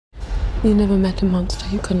You never met a monster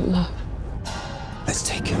you couldn't love. Let's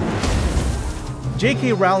take him.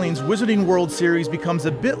 J.K. Rowling's Wizarding World series becomes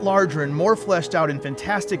a bit larger and more fleshed out in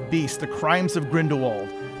Fantastic Beasts: The Crimes of Grindelwald.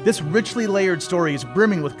 This richly layered story is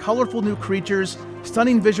brimming with colorful new creatures,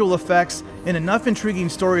 stunning visual effects, and enough intriguing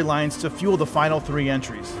storylines to fuel the final 3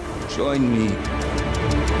 entries. Join me.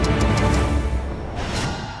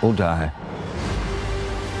 Or die.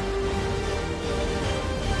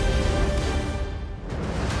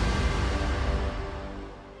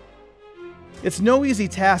 It's no easy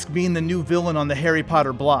task being the new villain on the Harry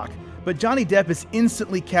Potter block, but Johnny Depp is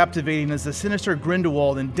instantly captivating as the sinister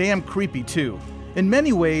Grindelwald and damn creepy too. In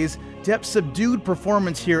many ways, Depp's subdued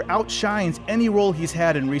performance here outshines any role he's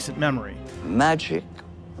had in recent memory. Magic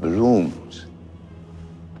blooms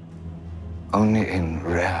only in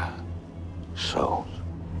rare souls.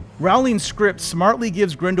 Rowling's script smartly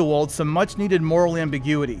gives Grindelwald some much-needed moral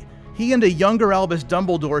ambiguity. He and a younger Albus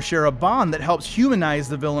Dumbledore share a bond that helps humanize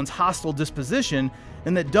the villain's hostile disposition,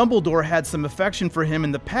 and that Dumbledore had some affection for him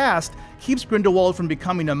in the past keeps Grindelwald from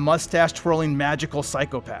becoming a mustache-twirling magical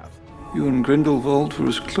psychopath. You and Grindelwald were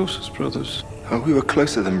as close as brothers. Oh, we were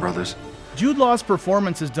closer than brothers. Jude Law's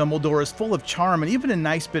performance as Dumbledore is full of charm and even a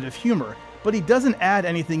nice bit of humor, but he doesn't add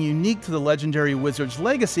anything unique to the legendary wizard's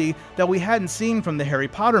legacy that we hadn't seen from the Harry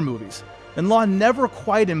Potter movies. And Law never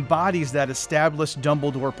quite embodies that established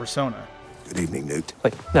Dumbledore persona. Good evening, Newt.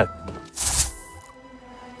 Wait, no.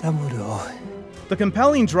 Dumbledore. The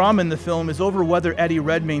compelling drama in the film is over whether Eddie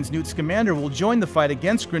Redmayne's Newt Scamander will join the fight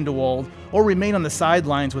against Grindelwald or remain on the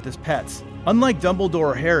sidelines with his pets. Unlike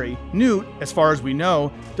Dumbledore or Harry, Newt, as far as we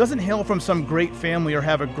know, doesn't hail from some great family or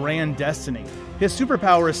have a grand destiny. His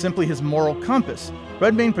superpower is simply his moral compass.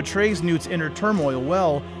 Redmayne portrays Newt's inner turmoil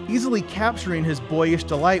well, easily capturing his boyish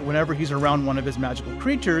delight whenever he's around one of his magical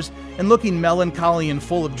creatures, and looking melancholy and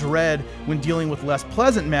full of dread when dealing with less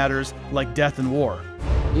pleasant matters like death and war.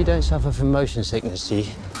 You don't suffer from motion sickness, do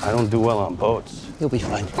you? I don't do well on boats. You'll be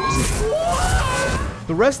fine.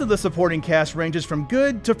 The rest of the supporting cast ranges from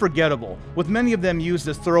good to forgettable, with many of them used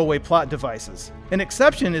as throwaway plot devices. An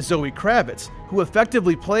exception is Zoe Kravitz, who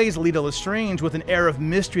effectively plays Lita Lestrange with an air of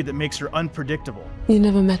mystery that makes her unpredictable. You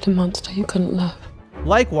never met a monster you couldn't love.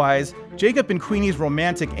 Likewise, Jacob and Queenie's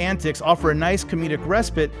romantic antics offer a nice comedic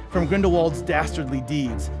respite from Grindelwald's dastardly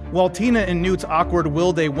deeds, while Tina and Newt's awkward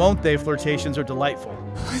will they won't they flirtations are delightful.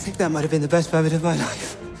 I think that might have been the best moment of my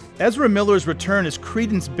life. Ezra Miller's return as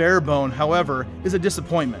Credence Barebone, however, is a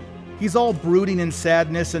disappointment. He's all brooding and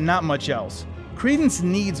sadness and not much else. Credence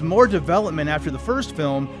needs more development after the first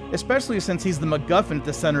film, especially since he's the MacGuffin at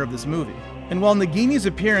the center of this movie. And while Nagini's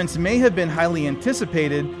appearance may have been highly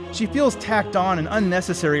anticipated, she feels tacked on and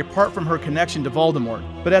unnecessary apart from her connection to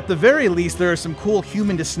Voldemort. But at the very least, there are some cool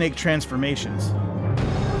human-to-snake transformations.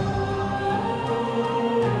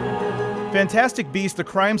 Fantastic Beasts: The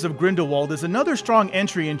Crimes of Grindelwald is another strong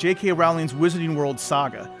entry in J.K. Rowling's Wizarding World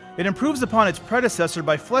saga. It improves upon its predecessor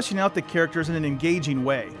by fleshing out the characters in an engaging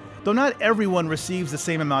way, though not everyone receives the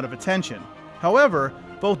same amount of attention. However,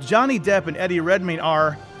 both Johnny Depp and Eddie Redmayne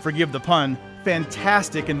are, forgive the pun,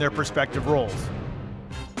 fantastic in their respective roles.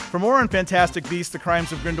 For more on Fantastic Beasts: The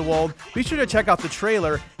Crimes of Grindelwald, be sure to check out the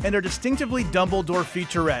trailer and our distinctively Dumbledore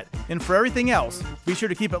featurette. And for everything else, be sure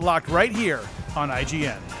to keep it locked right here on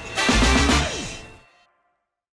IGN.